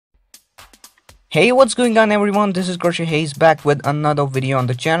Hey, what's going on everyone, this is HAIZ back with another video on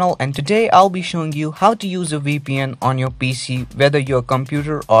the channel, and today I'll be showing you how to use a VPN on your PC, whether your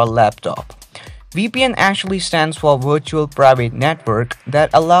computer or laptop. VPN actually stands for Virtual Private Network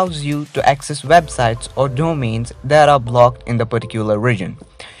that allows you to access websites or domains that are blocked in the particular region.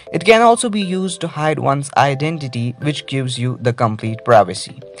 It can also be used to hide one's identity, which gives you the complete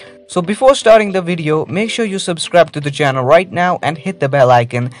privacy. So before starting the video, make sure you subscribe to the channel right now and hit the bell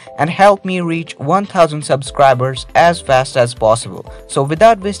icon and help me reach 1000 subscribers as fast as possible. So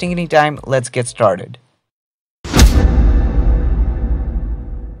without wasting any time, let's get started.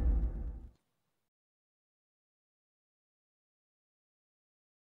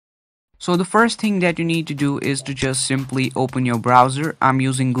 So the first thing that you need to do is to just simply open your browser. I'm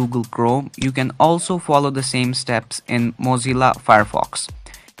using Google Chrome. You can also follow the same steps in Mozilla Firefox.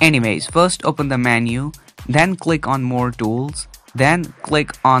 Anyways, first open the menu, then click on More Tools, then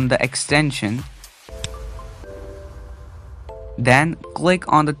click on the extension, then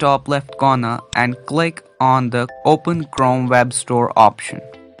click on the top left corner and click on the Open Chrome Web Store option.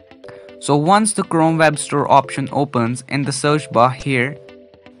 So once the Chrome Web Store option opens, in the search bar here,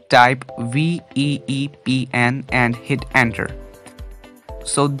 type VEEPN and hit enter.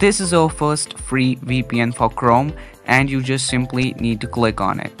 So this is our first free VPN for Chrome, and you just simply need to click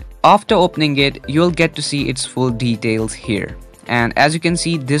on it. After opening it, you'll get to see its full details here, and as you can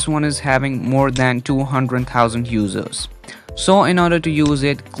see, this one is having more than 200,000 users. So in order to use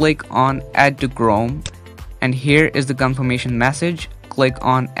it, click on Add to Chrome, and here is the confirmation message. Click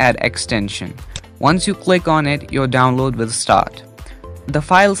on Add Extension. Once you click on it, your download will start. The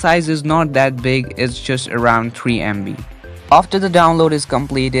file size is not that big, it's just around 3 MB. After the download is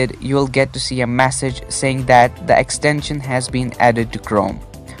completed, you will get to see a message saying that the extension has been added to Chrome.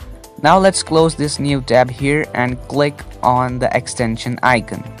 Now let's close this new tab here and click on the extension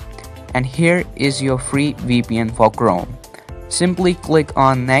icon. And here is your free VPN for Chrome. Simply click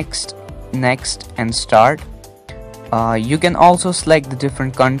on Next, Next and Start. You can also select the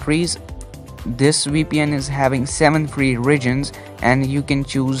different countries. This VPN is having 7 free regions and you can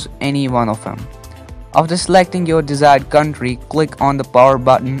choose any one of them. After selecting your desired country, click on the power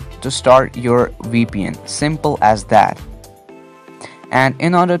button to start your VPN. Simple as that. And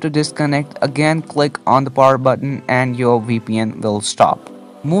in order to disconnect, again click on the power button and your VPN will stop.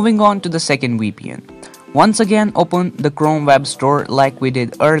 Moving on to the second VPN. Once again, open the Chrome Web Store like we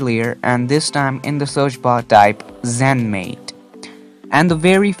did earlier, and this time in the search bar type ZenMate. And the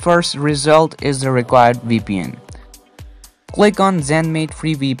very first result is the required VPN. Click on ZenMate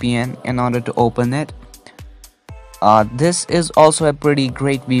Free VPN in order to open it. This is also a pretty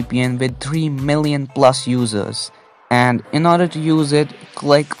great VPN with 3 million plus users. And in order to use it,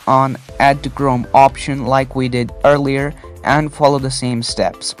 click on Add to Chrome option like we did earlier and follow the same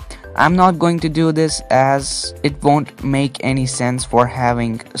steps. I'm not going to do this as it won't make any sense for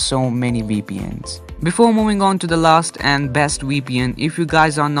having so many VPNs. Before moving on to the last and best VPN, if you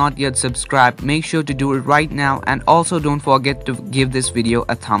guys are not yet subscribed, make sure to do it right now, and also don't forget to give this video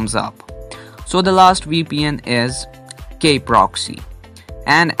a thumbs up. So the last VPN is kproxy,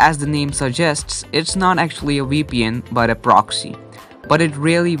 and as the name suggests, it's not actually a VPN but a proxy, but it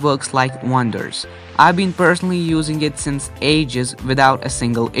really works like wonders. I've been personally using it since ages without a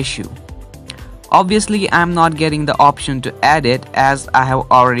single issue. Obviously, I'm not getting the option to add it as I have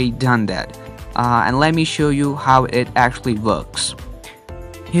already done that. And let me show you how it actually works.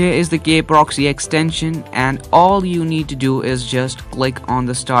 Here is the kproxy extension, and all you need to do is just click on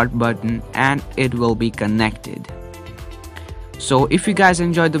the start button and it will be connected. So if you guys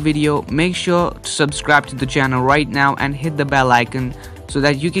enjoyed the video, make sure to subscribe to the channel right now and hit the bell icon so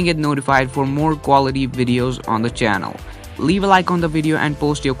that you can get notified for more quality videos on the channel. Leave a like on the video and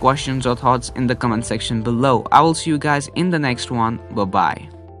post your questions or thoughts in the comment section below. I will see you guys in the next one. Bye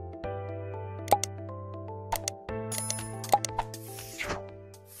bye.